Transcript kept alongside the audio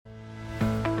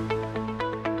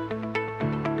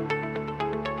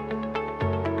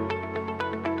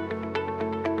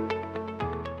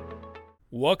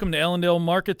Welcome to Allendale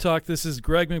Market Talk. This is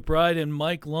Greg McBride and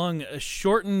Mike Lung. A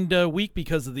shortened week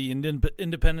because of the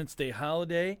Independence Day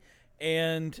holiday,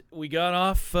 and we got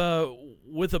off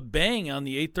with a bang on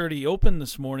the 8:30 open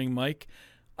this morning, Mike.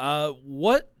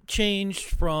 What changed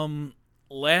from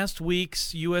last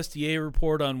week's USDA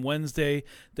report on Wednesday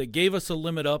that gave us a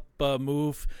limit up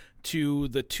move to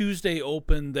the Tuesday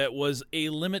open that was a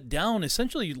limit down,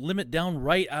 essentially limit down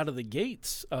right out of the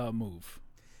gates move?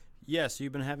 Yes,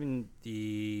 you've been having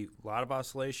a lot of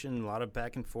oscillation, a lot of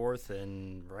back and forth,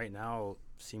 and right now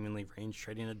seemingly range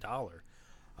trading $1.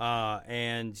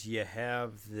 And you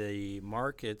have the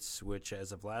markets, which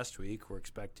as of last week, we're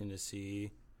expecting to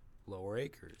see lower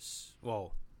acres.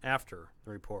 Well, after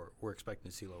the report, we're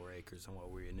expecting to see lower acres than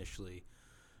what we initially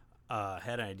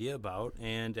had an idea about.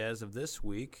 And as of this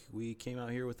week, we came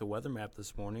out here with a weather map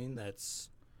this morning that's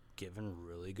given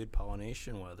really good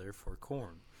pollination weather for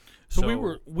corn.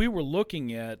 So we were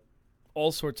looking at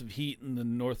all sorts of heat in the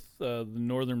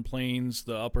northern plains,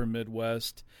 the upper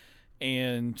Midwest,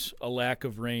 and a lack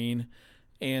of rain,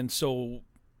 and so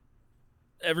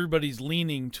everybody's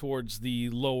leaning towards the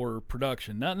lower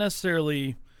production. Not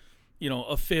necessarily,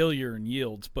 a failure in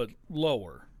yields, but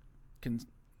lower.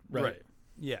 Right.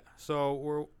 Yeah.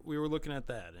 So we were looking at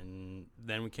that, and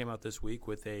then we came out this week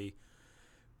with a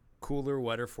cooler,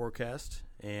 wetter forecast,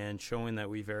 and showing that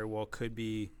we very well could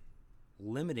be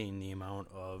limiting the amount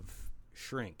of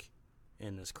shrink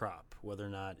in this crop, whether or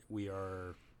not we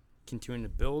are continuing to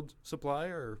build supply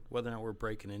or whether or not we're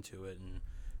breaking into it and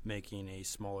making a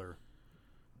smaller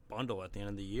bundle at the end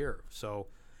of the year. So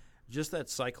just that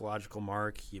psychological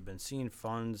mark, you've been seeing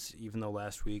funds, even though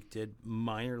last week did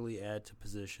minorly add to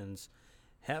positions,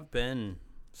 have been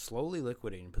slowly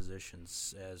liquidating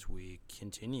positions as we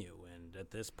continue. And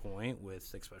at this point,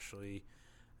 with especially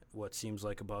what seems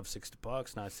like above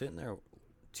 $60 not sitting there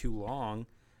too long,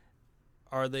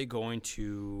 are they going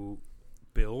to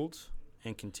build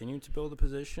and continue to build a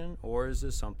position, or is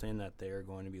this something that they are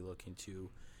going to be looking to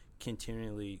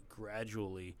continually,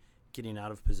 gradually getting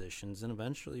out of positions and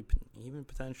eventually even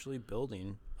potentially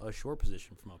building a short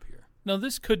position from up here? Now,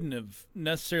 this couldn't have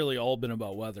necessarily all been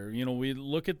about weather. We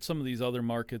look at some of these other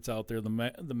markets out there, the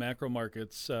macro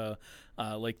markets,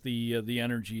 like the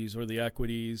energies or the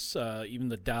equities, even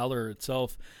the dollar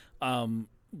itself.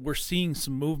 We're seeing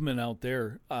some movement out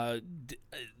there.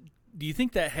 Do you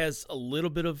think that has a little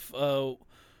bit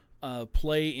of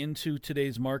play into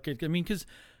today's market? I mean, because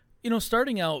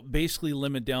starting out basically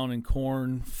limit down in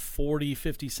corn, 40,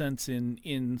 50 cents in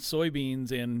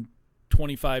soybeans, and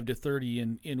 25 to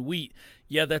 30 in wheat.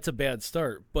 Yeah, that's a bad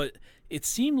start. But it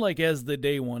seemed like as the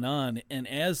day went on and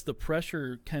as the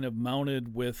pressure kind of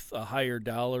mounted with a higher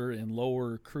dollar and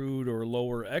lower crude or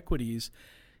lower equities,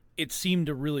 it seemed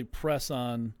to really press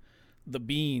on the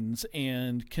beans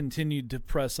and continued to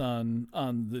press on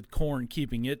the corn,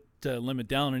 keeping it limit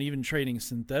down and even trading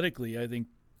synthetically, I think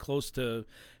close to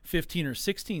 15 or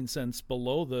 16 cents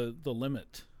below the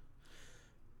limit.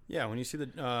 Yeah, when you see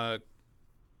the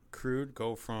crude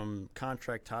go from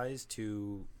contract highs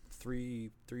to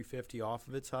 350 off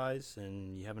of its highs,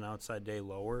 and you have an outside day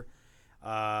lower,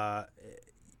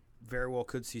 very well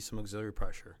could see some auxiliary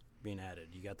pressure being added.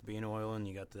 You got the bean oil and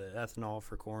you got the ethanol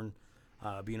for corn,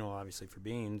 bean oil obviously for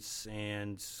beans,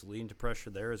 and leading to pressure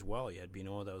there as well. You had bean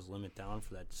oil that was limit down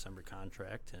for that December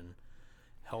contract and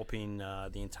helping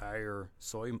the entire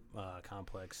soy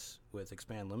complex with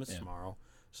expand limits tomorrow.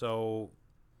 So,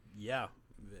 yeah,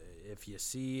 if you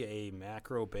see a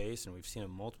macro base, and we've seen it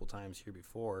multiple times here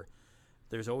before,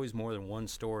 there's always more than one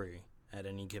story at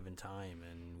any given time,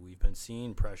 and we've been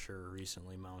seeing pressure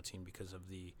recently mounting because of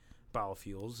the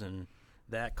biofuels, and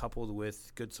that coupled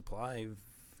with good supply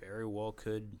very well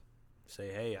could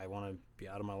say, hey, I want to be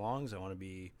out of my longs, I want to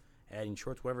be adding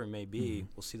shorts, whatever it may be. Mm-hmm.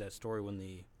 We'll see that story when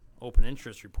the open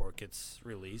interest report gets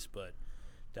released, but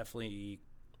definitely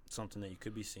something that you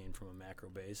could be seeing from a macro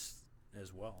base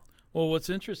as well. Well, what's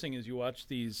interesting is you watch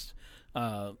these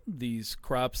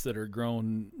crops that are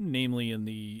grown, namely in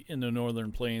the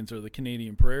northern plains or the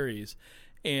Canadian prairies,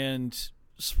 and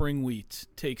spring wheat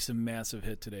takes a massive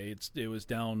hit today. It was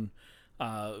down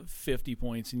 50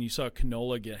 points, and you saw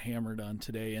canola get hammered on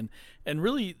today. And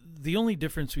really, the only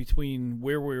difference between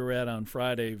where we were at on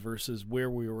Friday versus where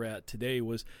we were at today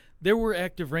was there were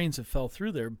active rains that fell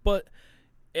through there, but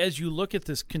as you look at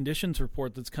this conditions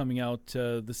report that's coming out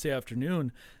this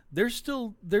afternoon, there's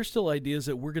still ideas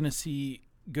that we're going to see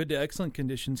good to excellent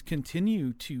conditions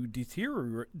continue to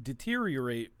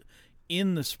deteriorate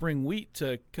in the spring wheat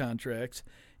contracts.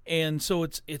 And so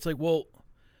it's like, well,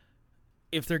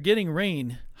 if they're getting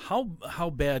rain, how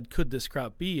bad could this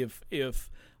crop be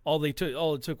if all it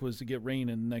took was to get rain,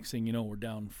 and the next thing you know, we're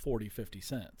down 40, 50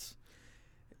 cents.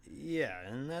 Yeah,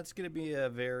 and that's going to be a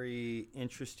very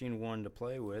interesting one to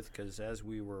play with because as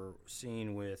we were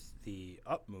seeing with the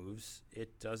up moves,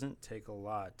 it doesn't take a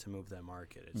lot to move that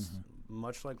market. It's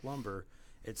much like lumber.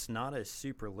 It's not a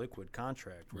super liquid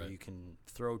contract where you can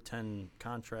throw 10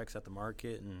 contracts at the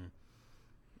market and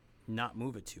not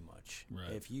move it too much.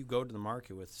 Right. If you go to the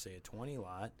market with, say, a 20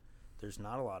 lot, there's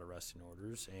not a lot of resting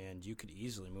orders, and you could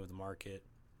easily move the market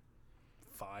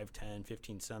 5, 10,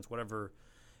 15 cents, whatever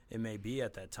it may be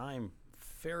at that time,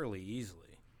 fairly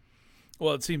easily.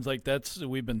 Well, it seems like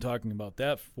we've been talking about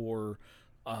that for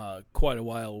quite a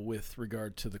while with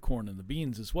regard to the corn and the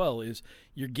beans as well, is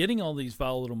you're getting all these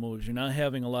volatile moves. You're not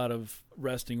having a lot of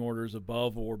resting orders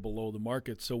above or below the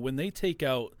market. So when they take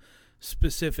out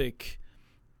specific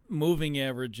moving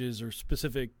averages or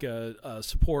specific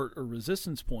support or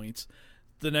resistance points,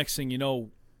 the next thing you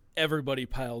know, everybody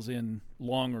piles in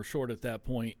long or short at that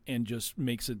point and just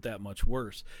makes it that much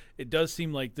worse. It does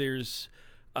seem like there's,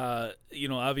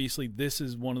 obviously this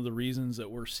is one of the reasons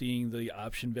that we're seeing the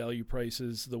option value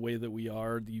prices the way that we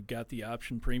are. You've got the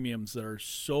option premiums that are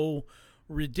so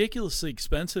ridiculously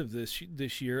expensive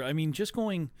this year. I mean, just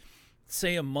going,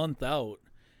 say, a month out,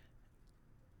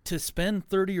 to spend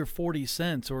 30 or 40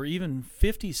 cents or even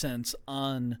 50 cents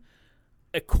on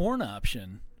a corn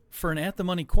option for an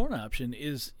at-the-money corn option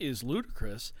is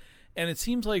ludicrous. And it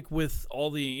seems like with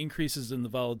all the increases in the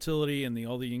volatility and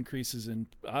all the increases in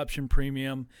option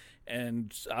premium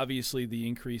and obviously the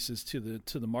increases to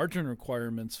the margin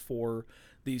requirements for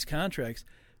these contracts,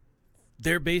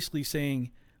 they're basically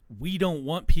saying we don't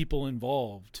want people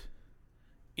involved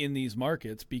in these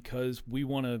markets because we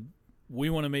want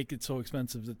to make it so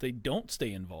expensive that they don't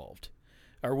stay involved.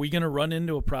 Are we going to run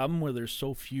into a problem where there's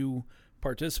so few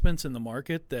participants in the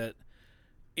market that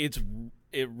it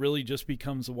really just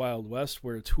becomes a Wild West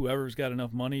where it's whoever's got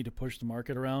enough money to push the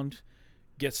market around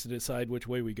gets to decide which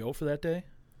way we go for that day?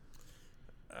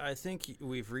 I think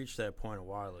we've reached that point a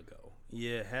while ago.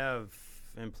 You have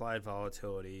implied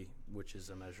volatility, which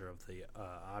is a measure of the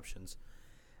options,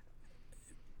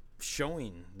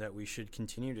 showing that we should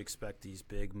continue to expect these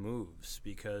big moves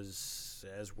because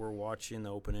as we're watching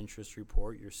the open interest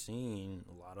report, you're seeing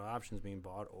a lot of options being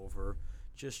bought over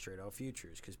just straight out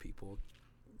futures because people,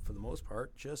 for the most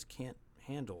part, just can't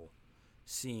handle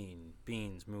seeing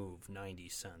beans move 90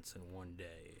 cents in one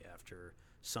day after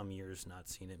some years not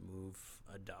seeing it move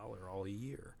 $1 all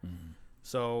year. Mm-hmm.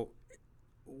 So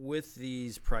with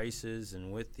these prices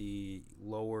and with the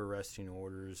lower resting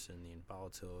orders and the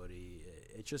volatility,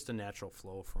 it's just a natural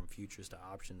flow from futures to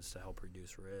options to help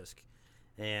reduce risk.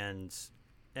 And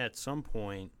at some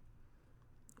point,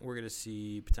 we're going to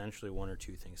see potentially one or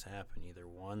two things happen. Either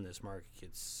one, this market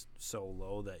gets so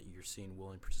low that you're seeing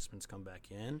willing participants come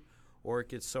back in, or it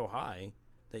gets so high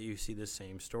that you see the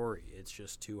same story. It's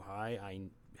just too high. I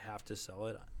have to sell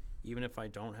it. Even if I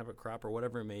don't have a crop or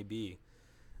whatever it may be,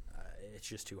 it's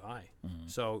just too high. Mm-hmm.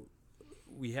 So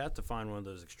we have to find one of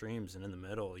those extremes, and in the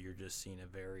middle, you're just seeing a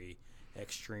very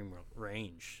extreme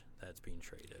range that's being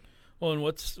traded. Well, and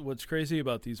what's crazy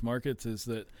about these markets is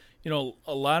that,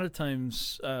 a lot of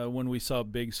times when we saw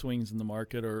big swings in the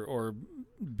market or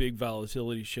big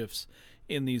volatility shifts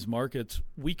in these markets,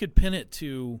 we could pin it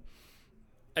to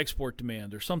export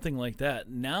demand or something like that.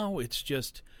 Now it's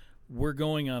just we're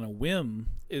going on a whim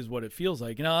is what it feels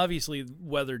like. Now, obviously,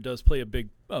 weather does play a big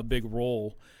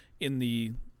role in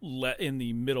the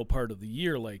middle part of the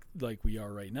year like we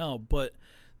are right now, but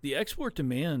the export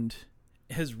demand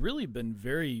has really been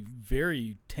very,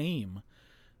 very tame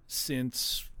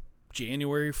since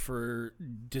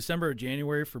December or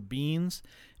January for beans,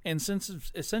 and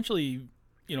since essentially,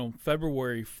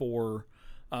 February for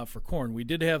corn. We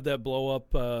did have that blow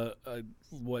up,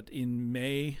 in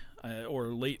May or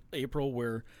late April,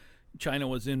 where China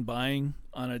was in buying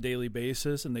on a daily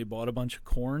basis and they bought a bunch of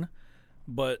corn,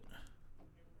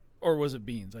 or was it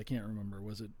beans? I can't remember.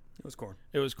 Was it? It was corn.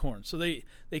 It was corn. So they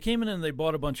came in and they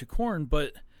bought a bunch of corn,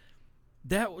 but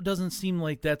that doesn't seem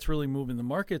like that's really moving the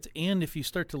markets. And if you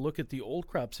start to look at the old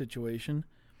crop situation,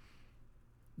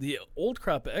 the old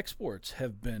crop exports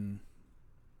have been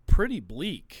pretty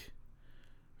bleak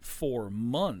for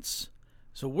months.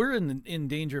 So we're in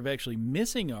danger of actually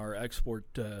missing our export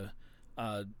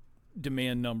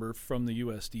demand number from the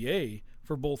USDA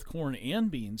for both corn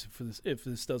and beans if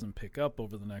this doesn't pick up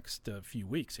over the next few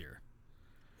weeks here.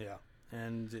 Yeah,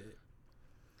 and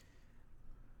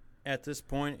at this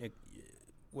point,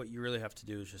 what you really have to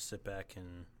do is just sit back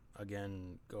and,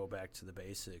 again, go back to the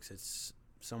basics. It's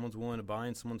someone's willing to buy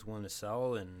and someone's willing to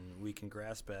sell, and we can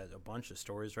grasp at a bunch of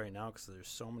stories right now because there's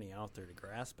so many out there to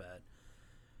grasp at.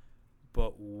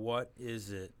 but what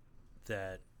is it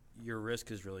that your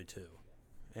risk is really to?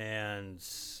 And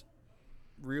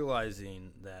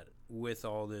realizing that with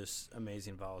all this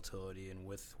amazing volatility and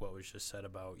with what was just said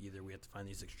about either we have to find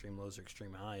these extreme lows or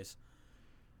extreme highs,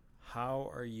 how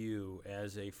are you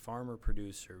as a farmer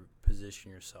producer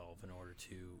position yourself in order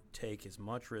to take as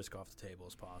much risk off the table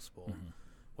as possible,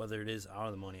 whether it is out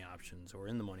of the money options or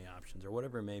in the money options or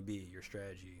whatever it may be, your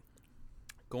strategy,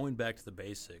 going back to the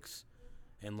basics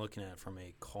and looking at it from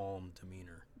a calm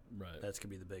demeanor. Right. That's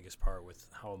going to be the biggest part with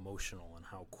how emotional and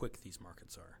how quick these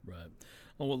markets are. Right.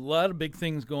 Well, a lot of big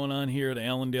things going on here at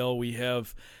Allendale. We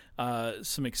have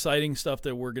some exciting stuff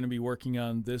that we're going to be working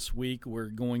on this week. We're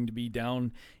going to be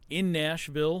down in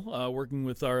Nashville working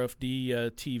with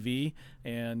RFD TV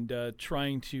and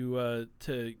trying to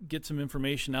get some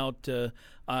information out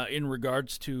in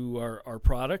regards to our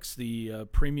products, the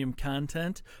premium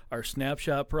content, our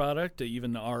snapshot product,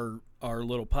 even our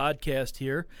little podcast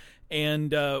here.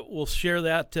 And we'll share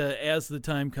that as the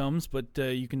time comes, but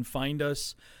you can find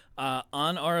us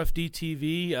on RFD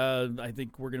TV. I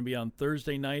think we're going to be on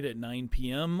Thursday night at 9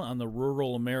 p.m. on the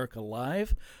Rural America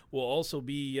Live. We'll also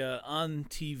be on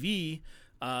TV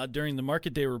during the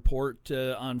Market Day Report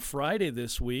on Friday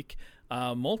this week.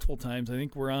 Multiple times. I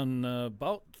think we're on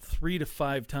about 3 to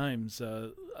 5 times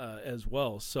as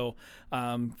well. So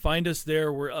find us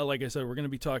there. We're like I said, we're going to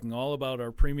be talking all about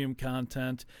our premium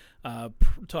content,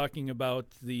 talking about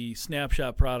the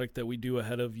snapshot product that we do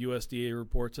ahead of USDA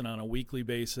reports and on a weekly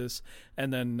basis,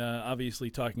 and then obviously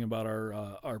talking about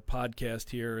our podcast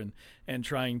here and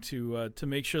trying to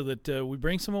make sure that we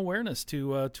bring some awareness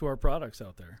to our products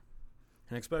out there.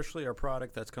 And especially our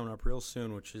product that's coming up real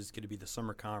soon, which is going to be the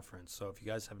summer conference. So if you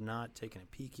guys have not taken a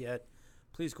peek yet,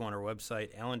 please go on our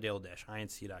website,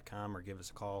 allendale-inc.com, or give us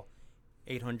a call,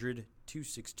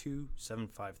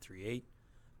 800-262-7538.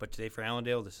 But today for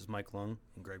Allendale, this is Mike Lung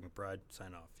and Greg McBride.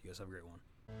 Sign off. You guys have a great one.